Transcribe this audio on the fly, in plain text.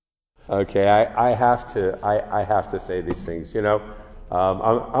Okay, I have to say these things. You know,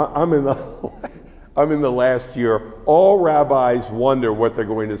 I'm in the I'm in the last year. All rabbis wonder what they're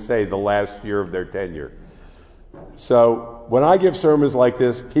going to say the last year of their tenure. So when I give sermons like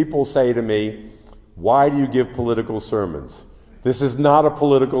this, people say to me, "Why do you give political sermons?" This is not a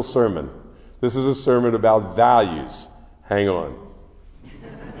political sermon. This is a sermon about values. Hang on.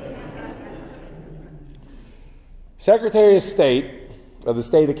 Secretary of State of the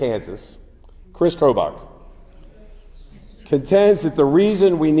state of Kansas, Chris Kobach, contends that the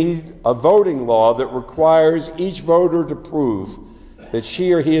reason we need a voting law that requires each voter to prove that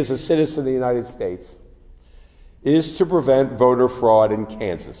she or he is a citizen of the United States is to prevent voter fraud in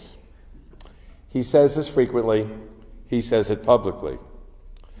Kansas. He says this frequently. He says it publicly.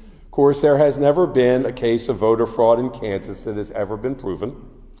 Of course, there has never been a case of voter fraud in Kansas that has ever been proven.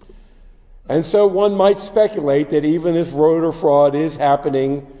 And so one might speculate that even if voter fraud is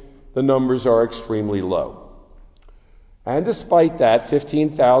happening, the numbers are extremely low. And despite that,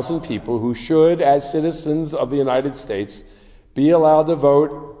 15,000 people who should, as citizens of the United States, be allowed to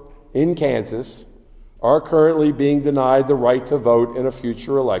vote in Kansas are currently being denied the right to vote in a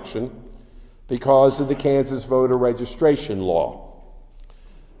future election because of the Kansas voter registration law.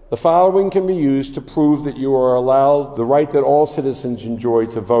 The following can be used to prove that you are allowed the right that all citizens enjoy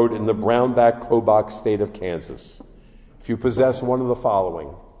to vote in the Brownback-Kobach state of Kansas. If you possess one of the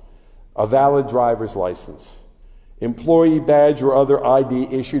following: a valid driver's license, employee badge or other ID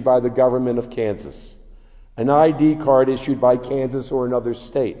issued by the government of Kansas, an ID card issued by Kansas or another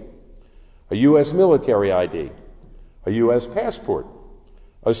state, a U.S. military ID, a U.S. passport,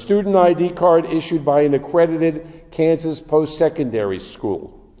 a student ID card issued by an accredited Kansas post-secondary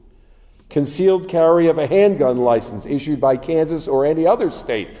school, concealed carry of a handgun license issued by Kansas or any other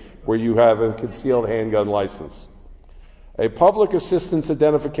state where you have a concealed handgun license, a public assistance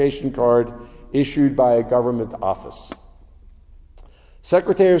identification card issued by a government office.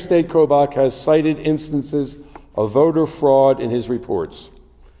 Secretary of State Kobach has cited instances of voter fraud in his reports.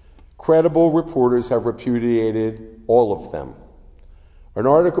 Credible reporters have repudiated all of them. An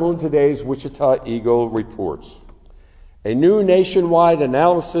article in today's Wichita Eagle reports, a new nationwide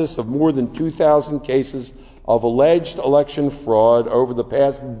analysis of more than 2,000 cases of alleged election fraud over the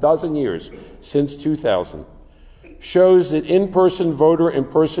past dozen years, since 2000, shows that in-person voter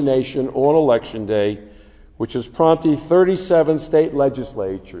impersonation on Election Day, which has prompted 37 state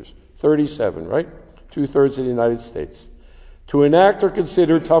legislatures, 37, right? 2/3 of the United States, to enact or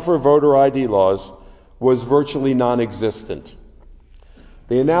consider tougher voter ID laws, was virtually non-existent.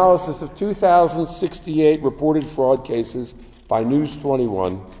 The analysis of 2,068 reported fraud cases by News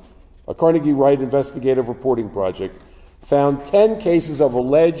 21, a Carnegie Wright investigative reporting project, found 10 cases of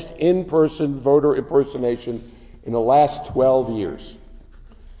alleged in-person voter impersonation in the last 12 years.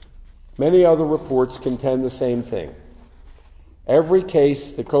 Many other reports contend the same thing. Every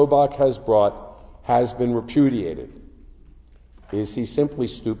case that Kobach has brought has been repudiated. Is he simply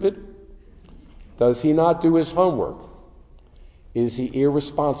stupid? Does he not do his homework? Is he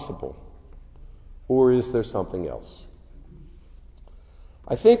irresponsible? Or is there something else?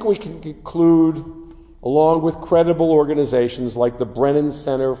 I think we can conclude, along with credible organizations like the Brennan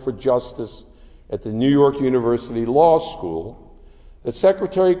Center for Justice at the New York University Law School, that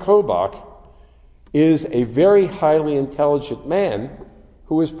Secretary Kobach is a very highly intelligent man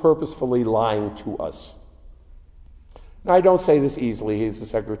who is purposefully lying to us. Now, I don't say this easily. He's the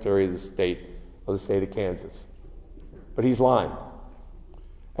Secretary of the State of Kansas. But he's lying.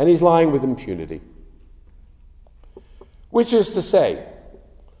 And he's lying with impunity. Which is to say,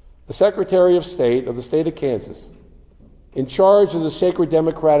 the Secretary of State of the state of Kansas, in charge of the sacred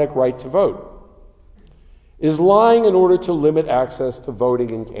democratic right to vote, is lying in order to limit access to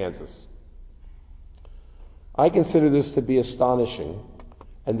voting in Kansas. I consider this to be astonishing,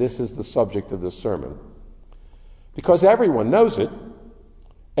 and this is the subject of this sermon, because everyone knows it,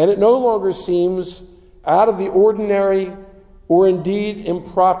 and it no longer seems out of the ordinary or indeed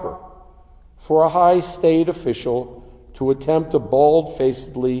improper for a high state official to attempt to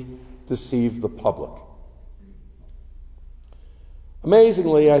bald-facedly deceive the public.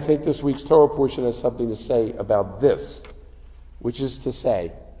 Amazingly, I think this week's Torah portion has something to say about this, which is to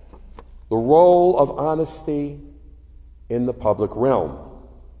say, the role of honesty in the public realm.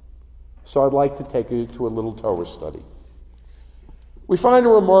 So I'd like to take you to a little Torah study. We find a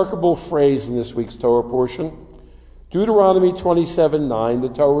remarkable phrase in this week's Torah portion. Deuteronomy 27:9, the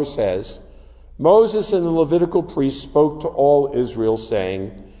Torah says, Moses and the Levitical priests spoke to all Israel,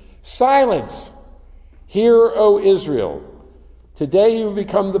 saying, Silence! Hear, O Israel! Today you have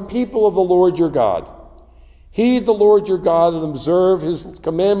become the people of the Lord your God. Heed the Lord your God and observe his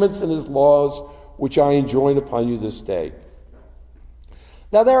commandments and his laws, which I enjoin upon you this day.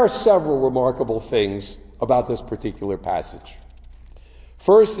 Now, there are several remarkable things about this particular passage.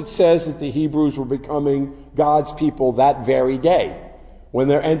 First, it says that the Hebrews were becoming God's people that very day when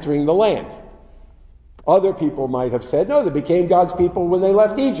they're entering the land. Other people might have said, no, they became God's people when they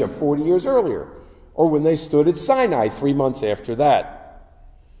left Egypt 40 years earlier, or when they stood at Sinai 3 months after that.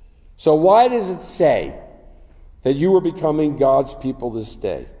 So why does it say that you are becoming God's people this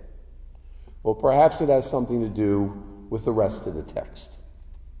day? Well, perhaps it has something to do with the rest of the text.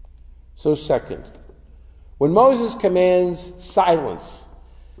 So second, when Moses commands silence,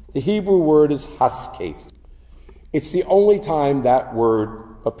 the Hebrew word is hasket. It's the only time that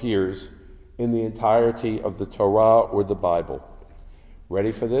word appears in the entirety of the Torah or the Bible.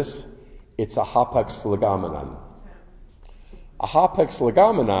 Ready for this? It's a hapax legomenon. A hapax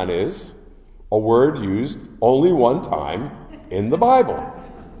legomenon is a word used only one time in the Bible.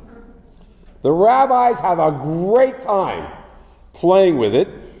 The rabbis have a great time playing with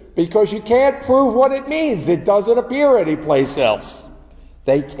it because you can't prove what it means. It doesn't appear anyplace else.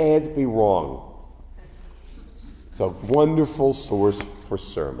 They can't be wrong. It's a wonderful source for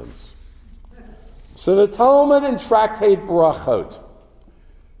sermons. So the Talmud and Tractate Brachot,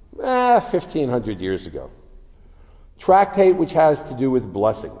 1,500 years ago, tractate which has to do with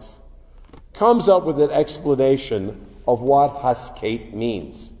blessings, comes up with an explanation of what hasket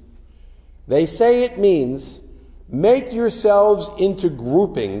means. They say it means, make yourselves into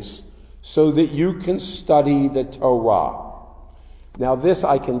groupings so that you can study the Torah. Now this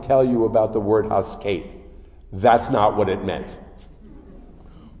I can tell you about the word hasket. That's not what it meant.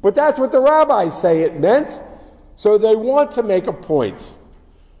 But that's what the rabbis say it meant, so they want to make a point.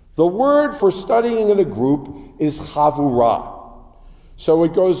 The word for studying in a group is chavurah. So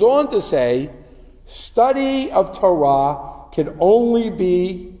it goes on to say, study of Torah can only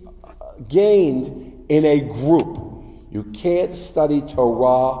be gained in a group. You can't study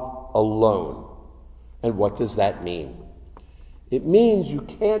Torah alone. And what does that mean? It means you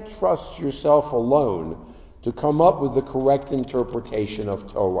can't trust yourself alone to come up with the correct interpretation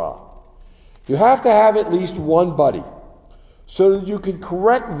of Torah. You have to have at least one buddy so that you can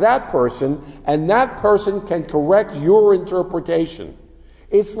correct that person and that person can correct your interpretation.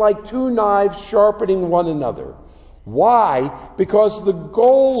 It's like two knives sharpening one another. Why? Because the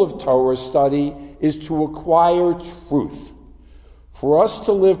goal of Torah study is to acquire truth. For us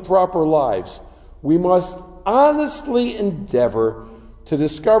to live proper lives, we must honestly endeavor to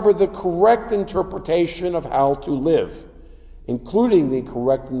discover the correct interpretation of how to live, including the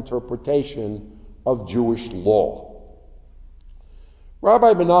correct interpretation of Jewish law.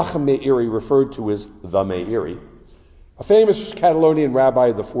 Rabbi Menachem Meiri, referred to as the Meiri, a famous Catalonian rabbi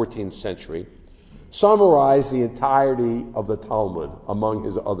of the 14th century, summarized the entirety of the Talmud among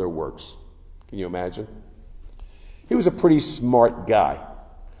his other works. Can you imagine? He was a pretty smart guy.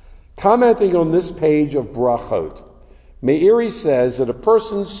 Commenting on this page of Brachot, Meiri says that a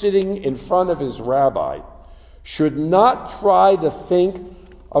person sitting in front of his rabbi should not try to think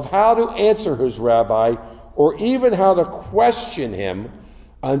of how to answer his rabbi or even how to question him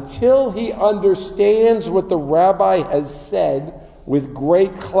until he understands what the rabbi has said with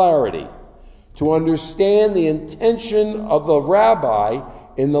great clarity, to understand the intention of the rabbi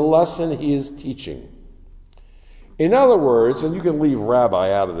in the lesson he is teaching. In other words, and you can leave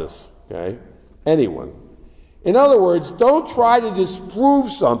rabbi out of this, okay? Anyone. In other words, don't try to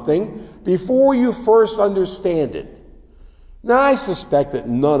disprove something before you first understand it. Now, I suspect that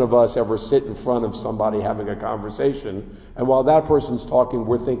none of us ever sit in front of somebody having a conversation, and while that person's talking,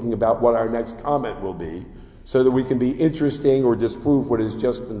 we're thinking about what our next comment will be, so that we can be interesting or disprove what has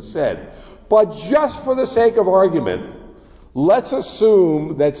just been said. But just for the sake of argument, let's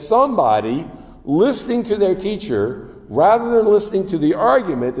assume that somebody listening to their teacher, rather than listening to the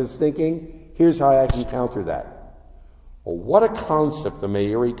argument, is thinking, here's how I can counter that. Well, what a concept the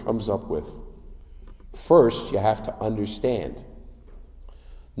Meiri comes up with. First, you have to understand.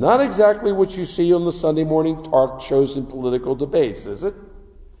 Not exactly what you see on the Sunday morning talk shows and political debates, is it?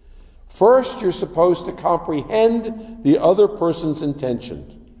 First, you're supposed to comprehend the other person's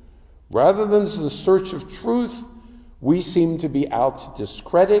intention. Rather than the search of truth, we seem to be out to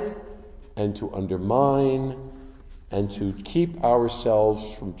discredit and to undermine and to keep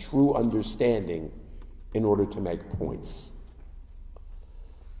ourselves from true understanding in order to make points.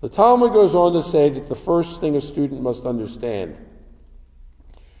 The Talmud goes on to say that the first thing a student must understand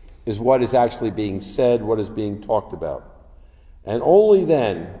is what is actually being said, what is being talked about. And only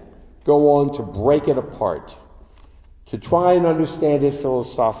then go on to break it apart, to try and understand it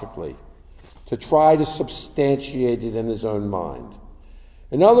philosophically, to try to substantiate it in his own mind.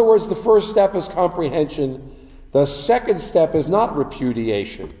 In other words, the first step is comprehension. The second step is not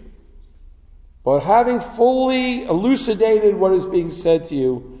repudiation, but having fully elucidated what is being said to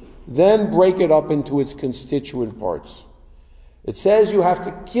you, then break it up into its constituent parts. It says you have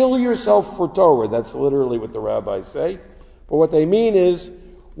to kill yourself for Torah. That's literally what the rabbis say. But what they mean is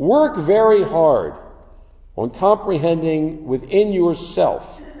work very hard on comprehending within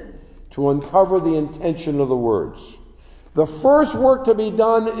yourself to uncover the intention of the words. The first work to be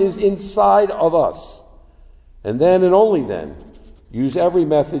done is inside of us. And then and only then, use every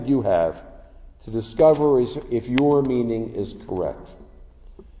method you have to discover if your meaning is correct.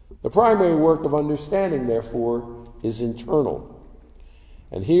 The primary work of understanding, therefore, is internal.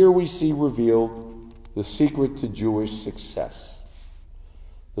 And here we see revealed the secret to Jewish success.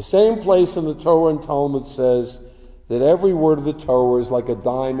 The same place in the Torah and Talmud says that every word of the Torah is like a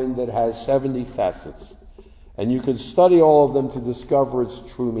diamond that has 70 facets, and you can study all of them to discover its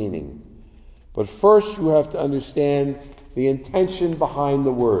true meaning. But first you have to understand the intention behind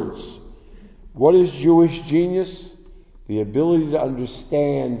the words. What is Jewish genius? The ability to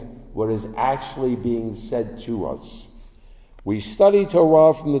understand what is actually being said to us. We study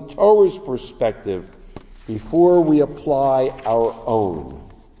Torah from the Torah's perspective before we apply our own.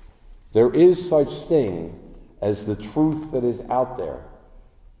 There is such thing as the truth that is out there,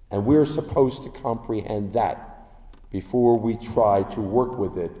 and we're supposed to comprehend that before we try to work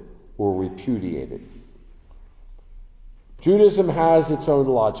with it or repudiate it. Judaism has its own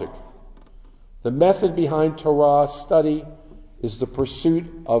logic. The method behind Torah study is the pursuit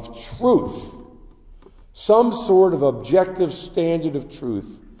of truth, some sort of objective standard of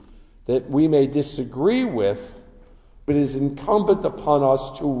truth that we may disagree with, but is incumbent upon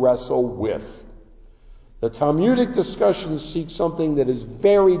us to wrestle with. The Talmudic discussions seek something that is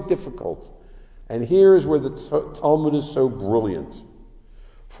very difficult, and here is where the Talmud is so brilliant.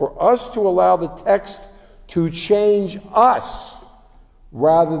 For us to allow the text to change us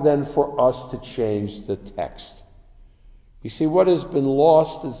rather than for us to change the text. You see, what has been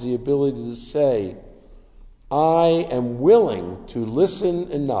lost is the ability to say, I am willing to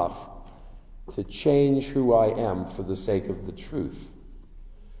listen enough to change who I am for the sake of the truth.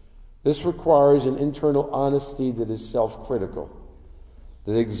 This requires an internal honesty that is self-critical,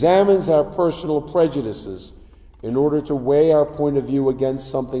 that examines our personal prejudices in order to weigh our point of view against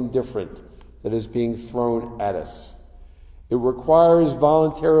something different that is being thrown at us. It requires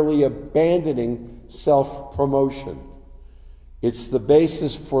voluntarily abandoning self-promotion. It's the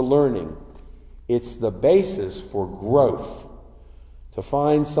basis for learning. It's the basis for growth, to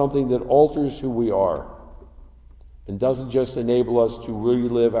find something that alters who we are and doesn't just enable us to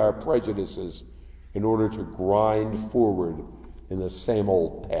relive our prejudices in order to grind forward in the same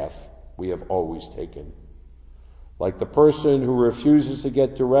old path we have always taken. Like the person who refuses to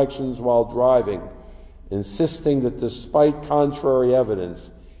get directions while driving, insisting that despite contrary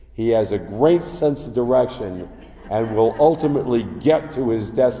evidence, he has a great sense of direction and will ultimately get to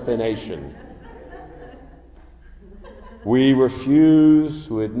his destination. We refuse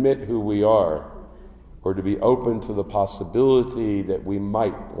to admit who we are or to be open to the possibility that we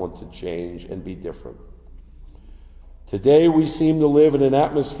might want to change and be different. Today we seem to live in an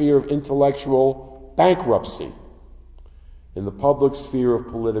atmosphere of intellectual bankruptcy in the public sphere of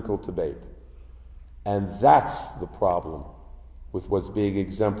political debate. And that's the problem with what's being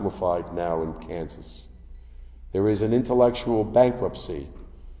exemplified now in Kansas. There is an intellectual bankruptcy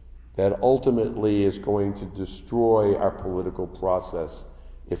that ultimately is going to destroy our political process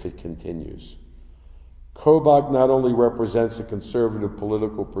if it continues. Kobach not only represents a conservative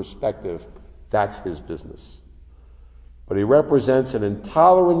political perspective, that's his business, but he represents an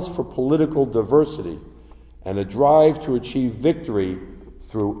intolerance for political diversity and a drive to achieve victory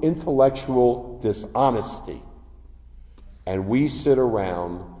through intellectual dishonesty. And we sit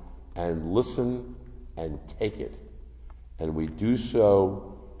around and listen and take it, and we do so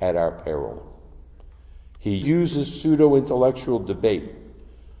at our peril. He uses pseudo-intellectual debate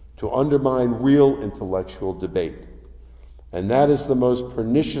to undermine real intellectual debate, and that is the most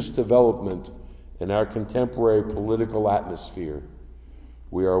pernicious development in our contemporary political atmosphere.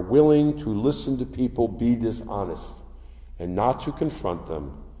 We are willing to listen to people be dishonest and not to confront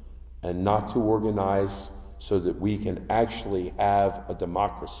them and not to organize so that we can actually have a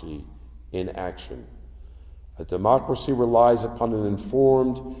democracy in action. A democracy relies upon an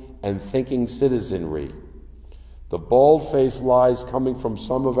informed and thinking citizenry. The bald-faced lies coming from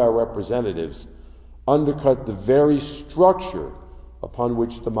some of our representatives undercut the very structure upon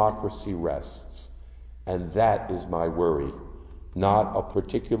which democracy rests. And that is my worry. not a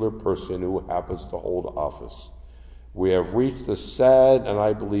particular person who happens to hold office. We have reached a sad and,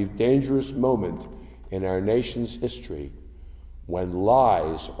 I believe, dangerous moment in our nation's history when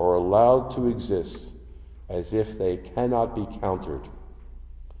lies are allowed to exist as if they cannot be countered.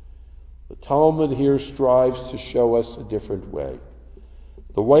 The Talmud here strives to show us a different way,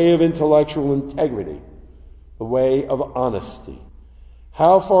 the way of intellectual integrity, the way of honesty.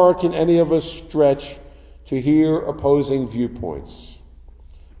 How far can any of us stretch to hear opposing viewpoints?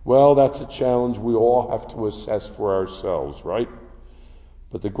 Well, that's a challenge we all have to assess for ourselves, right?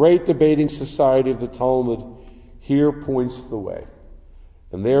 But the great debating society of the Talmud here points the way,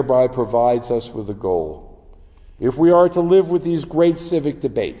 and thereby provides us with a goal. If we are to live with these great civic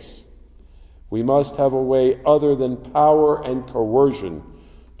debates, we must have a way other than power and coercion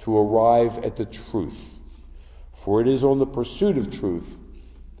to arrive at the truth. For it is on the pursuit of truth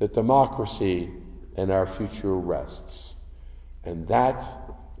that democracy and our future rests. And that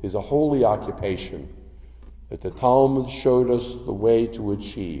is a holy occupation that the Talmud showed us the way to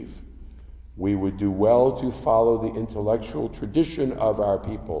achieve. We would do well to follow the intellectual tradition of our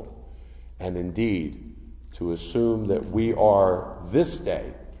people, and indeed to assume that we are this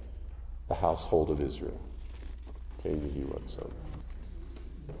day the household of Israel. Can you hear what's up?